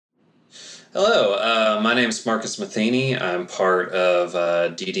Hello, my name is Markus Matheny. I'm part of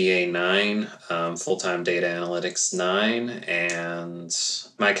DDA 9, Full-Time Data Analytics 9, and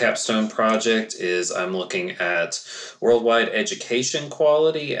my capstone project is I'm looking at worldwide education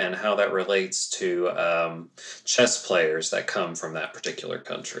quality and how that relates to chess players that come from that particular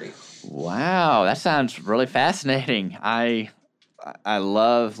country. Wow, that sounds really fascinating. I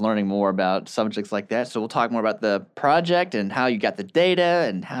love learning more about subjects like that. So we'll talk more about the project and how you got the data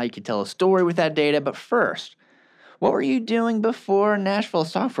and how you could tell a story with that data. But first, what were you doing before Nashville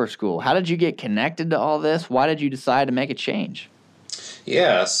Software School? How did you get connected to all this? Why did you decide to make a change?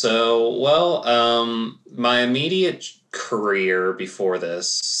 My immediate career before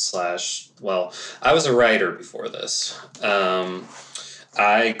this, I was a writer before this.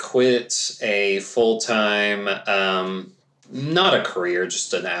 I quit a full time, not a career,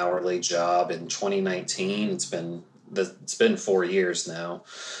 just an hourly job in 2019. It's been 4 years now,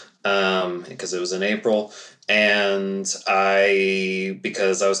 because it was in April. And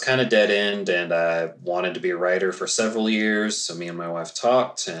because I was kind of dead end and I wanted to be a writer for several years, so me and my wife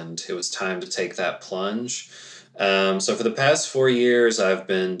talked, and it was time to take that plunge. So for the past 4 years, I've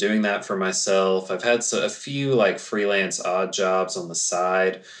been doing that for myself. I've had a few like freelance odd jobs on the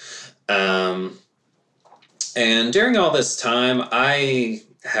side. Um, and during all this time, I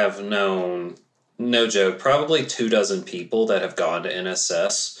have known, no joke, probably 2 dozen people that have gone to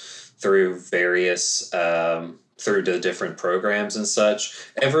NSS through through the different programs and such.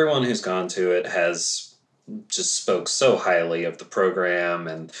 Everyone who's gone to it has just spoke so highly of the program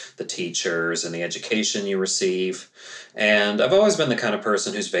and the teachers and the education you receive. And I've always been the kind of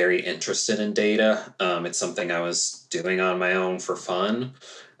person who's very interested in data. It's something I was doing on my own for fun,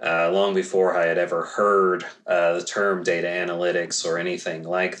 long before I had ever heard the term data analytics or anything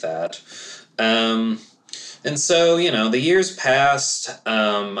like that. Um, and so, the years passed.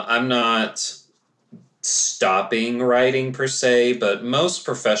 I'm not stopping writing per se, but most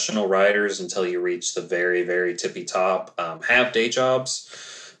professional writers, until you reach the very, very tippy top, have day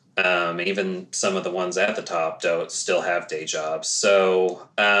jobs. Even some of the ones at the top don't still have day jobs. So,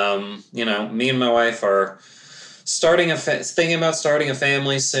 me and my wife are thinking about starting a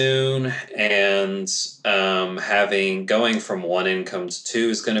family soon, and having going from one income to two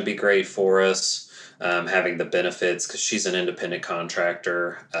is going to be great for us. Having the benefits because she's an independent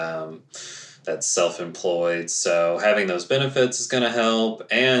contractor. That's self-employed, so having those benefits is going to help.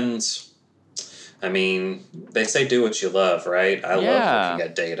 And I mean, they say do what you love, right? I love looking Yeah.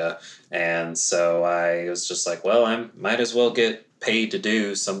 at data, and so I was just like, well, I might as well get paid to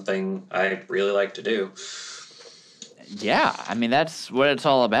do something I really like to do. Yeah, I mean that's what it's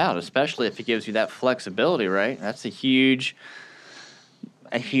all about, especially if it gives you that flexibility, right? That's a huge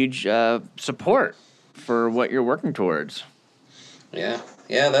support for what you're working towards. Yeah,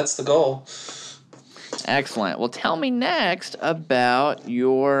 that's the goal. Excellent. Well, tell me next about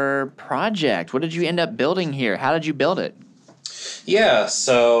your project. What did you end up building here? How did you build it? Yeah,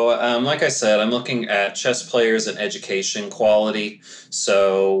 so like I said, I'm looking at chess players and education quality.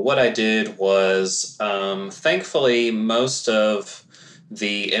 So what I did was, thankfully, most of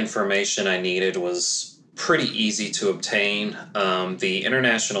the information I needed was pretty easy to obtain. The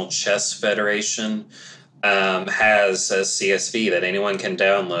International Chess Federation has a CSV that anyone can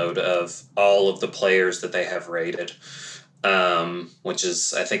download of all of the players that they have rated, which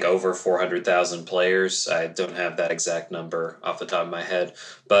is, I think, over 400,000 players. I don't have that exact number off the top of my head.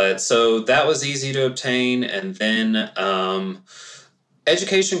 But so that was easy to obtain. And then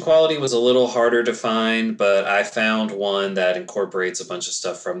education quality was a little harder to find, but I found one that incorporates a bunch of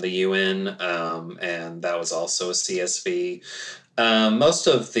stuff from the UN, and that was also a CSV. Most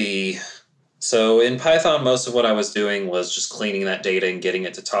of the So in Python, most of what I was doing was just cleaning that data and getting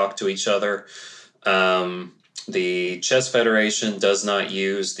it to talk to each other. Um, the Chess Federation does not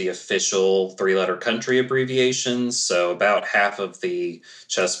use the official three-letter country abbreviations, so about half of the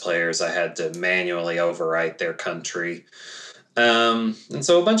chess players I had to manually overwrite their country. And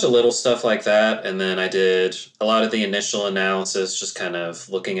so a bunch of little stuff like that, and then I did a lot of the initial analysis, just kind of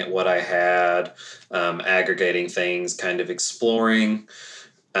looking at what I had, aggregating things, kind of exploring.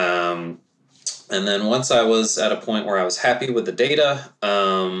 Um, and then once I was at a point where I was happy with the data,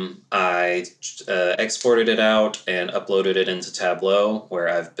 I exported it out and uploaded it into Tableau, where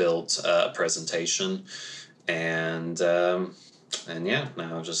I've built a presentation. And and yeah,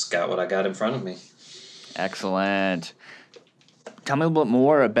 now I've just got what I got in front of me. Excellent. Tell me a little bit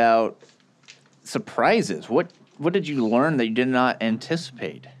more about surprises. What did you learn that you did not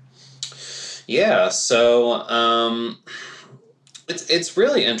anticipate? Yeah, so it's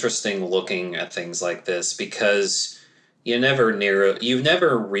really interesting looking at things like this because you never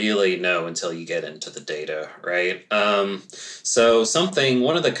really know until you get into the data, right? One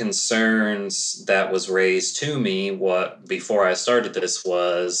of the concerns that was raised to me what before I started this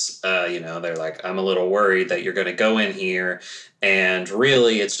was, they're like, I'm a little worried that you're going to go in here and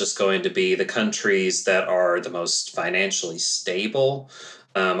really it's just going to be the countries that are the most financially stable.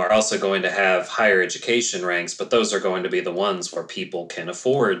 Are also going to have higher education ranks, but those are going to be the ones where people can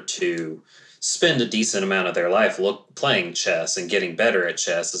afford to spend a decent amount of their life playing chess and getting better at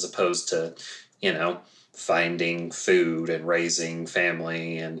chess as opposed to, you know, finding food and raising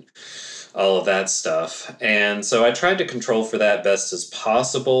family and all of that stuff. And so I tried to control for that best as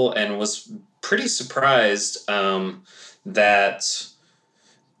possible and was pretty surprised that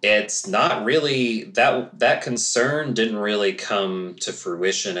it's not really that concern didn't really come to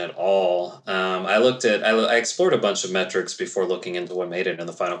fruition at all. I explored a bunch of metrics before looking into what made it in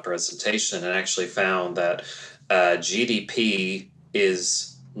the final presentation, and actually found that GDP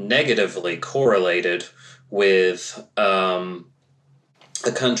is negatively correlated with a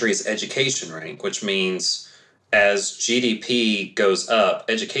country's education rank, which means as GDP goes up,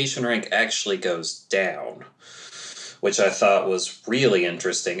 education rank actually goes down, which I thought was really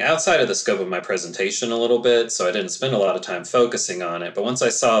interesting outside of the scope of my presentation a little bit. So I didn't spend a lot of time focusing on it. But once I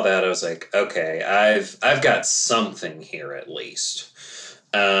saw that, I was like, okay, I've got something here at least.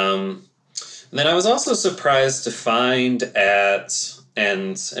 And then I was also surprised to find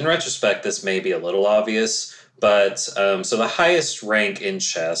and in retrospect, this may be a little obvious, but so the highest rank in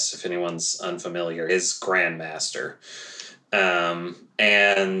chess, if anyone's unfamiliar, is Grandmaster.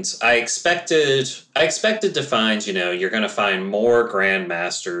 And I expected to find, you're going to find more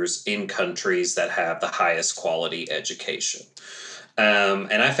grandmasters in countries that have the highest quality education.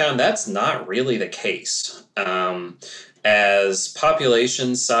 And I found that's not really the case. As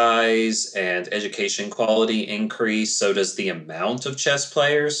population size and education quality increase, so does the amount of chess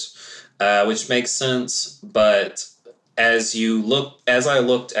players, which makes sense. But as I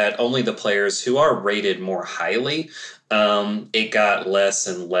looked at only the players who are rated more highly, it got less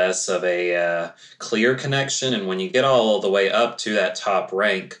and less of a clear connection. And when you get all the way up to that top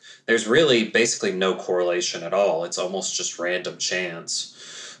rank, there's really basically no correlation at all. It's almost just random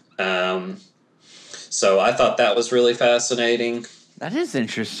chance. So I thought that was really fascinating. That is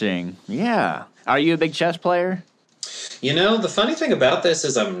interesting. Yeah. Are you a big chess player? The funny thing about this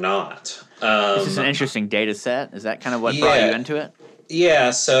is I'm not. This is an interesting data set. Is that kind of what brought you Yeah, into it?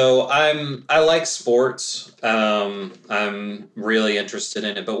 Yeah, so I like sports. I'm really interested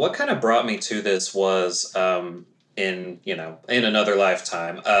in it. But what kind of brought me to this was in another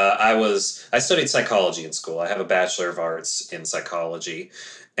lifetime. I studied psychology in school. I have a Bachelor of Arts in psychology.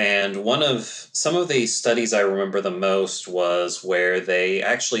 And one of some of the studies I remember the most was where they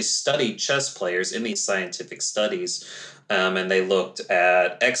actually studied chess players in these scientific studies, and they looked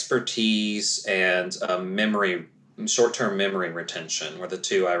at expertise and short-term memory retention were the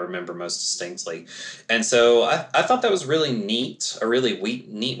two I remember most distinctly. And so I thought that was really neat, a really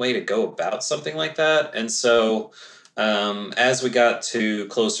neat way to go about something like that. And so as we got to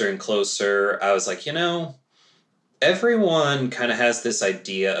closer and closer, I was like, everyone kind of has this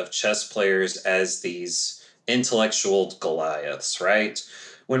idea of chess players as these intellectual Goliaths, right?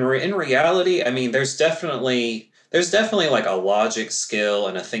 When we're in reality, I mean, there's definitely like a logic skill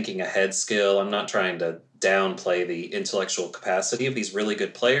and a thinking ahead skill. I'm not trying to downplay the intellectual capacity of these really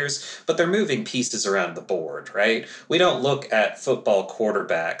good players, but they're moving pieces around the board, right? We don't look at football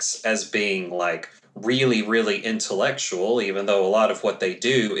quarterbacks as being like really, really intellectual, even though a lot of what they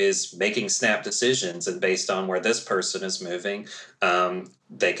do is making snap decisions, and based on where this person is moving,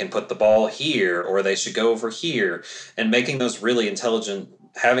 they can put the ball here or they should go over here, and making those really intelligent,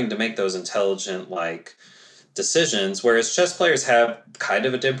 having to make those intelligent, like, decisions, whereas chess players have kind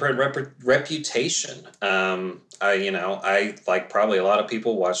of a different reputation. I like probably a lot of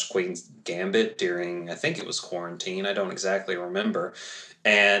people watched Queen's Gambit during, I think it was quarantine. I don't exactly remember,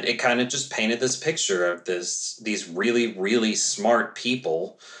 and it kind of just painted this picture of these really really smart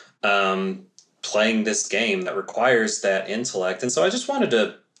people playing this game that requires that intellect. And so I just wanted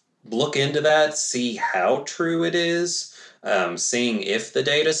to look into that, see how true it is, seeing if the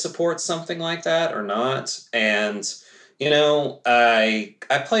data supports something like that or not. And I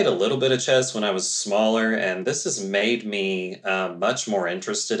played a little bit of chess when I was smaller, and this has made me much more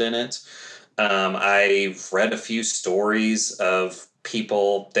interested in it. I've read a few stories of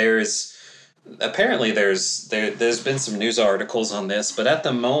people. There's been some news articles on this, but at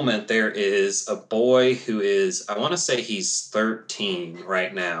the moment there is a boy who is, I want to say he's 13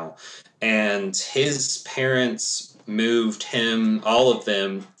 right now, and his parents moved all of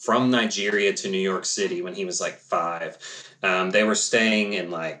them from Nigeria to New York City when he was like 5. They were staying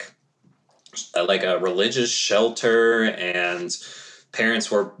in like a religious shelter, and parents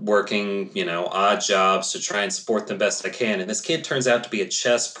were working, odd jobs to try and support them best they can. And this kid turns out to be a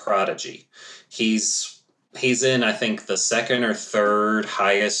chess prodigy. He's in, I think, the second or third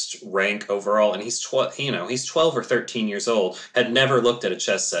highest rank overall, and he's 12 or 13 years old. Had never looked at a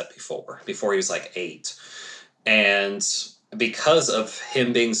chess set before he was like 8. And because of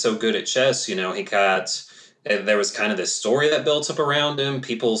him being so good at chess, there was kind of this story that built up around him.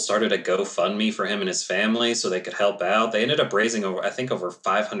 People started a GoFundMe for him and his family so they could help out. They ended up raising over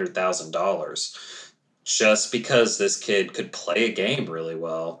 $500,000 just because this kid could play a game really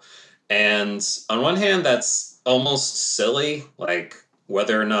well. And on one hand, that's almost silly, like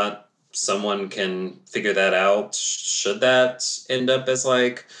whether or not someone can figure that out. Should that end up as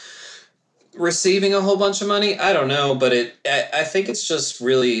like receiving a whole bunch of money? I don't know, but I think it's just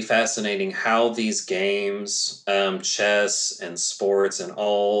really fascinating how these games, chess and sports and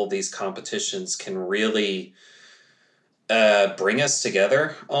all these competitions can really bring us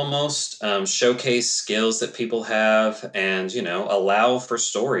together almost, showcase skills that people have, and allow for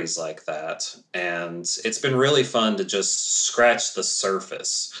stories like that. And it's been really fun to just scratch the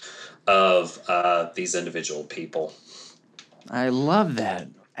surface of these individual people. I love that.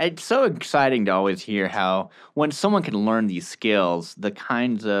 It's so exciting to always hear how when someone can learn these skills, the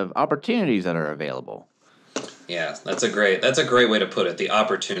kinds of opportunities that are available. Yeah, that's a great way to put it. The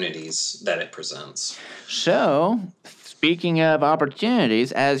opportunities that it presents. So, speaking of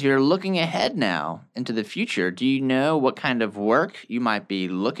opportunities, as you're looking ahead now into the future, do you know what kind of work you might be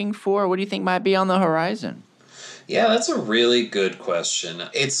looking for? What do you think might be on the horizon? Yeah, that's a really good question.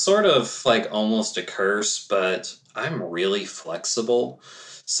 It's sort of like almost a curse, but I'm really flexible.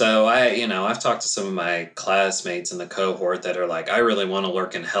 So I've talked to some of my classmates in the cohort that are like, I really want to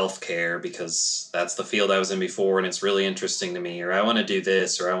work in healthcare because that's the field I was in before and it's really interesting to me, or I want to do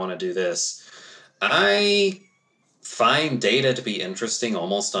this, or I want to do this. I find data to be interesting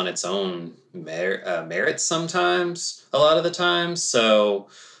almost on its own merits sometimes, a lot of the time. So,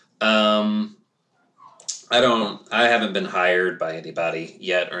 um, I haven't been hired by anybody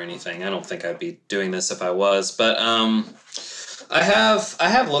yet or anything. I don't think I'd be doing this if I was, but I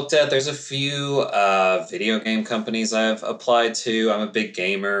have looked at. There's a few video game companies I've applied to. I'm a big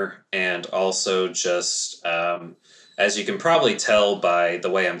gamer, and also just as you can probably tell by the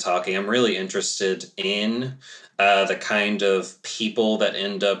way I'm talking, I'm really interested in the kind of people that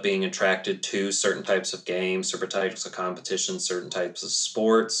end up being attracted to certain types of games, certain types of competitions, certain types of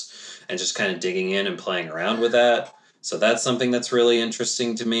sports, and just kind of digging in and playing around with that. So that's something that's really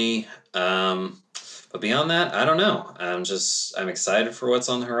interesting to me. But beyond that, I don't know. I'm excited for what's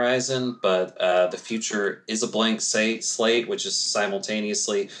on the horizon, but the future is a blank slate, which is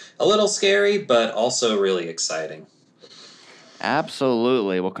simultaneously a little scary, but also really exciting.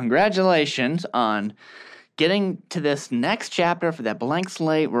 Absolutely. Well, congratulations on getting to this next chapter for that blank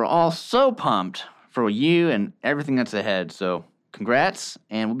slate. We're all so pumped for you and everything that's ahead. So, congrats,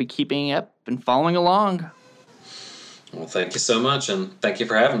 and we'll be keeping up and following along. Well, thank you so much, and thank you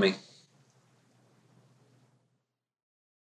for having me.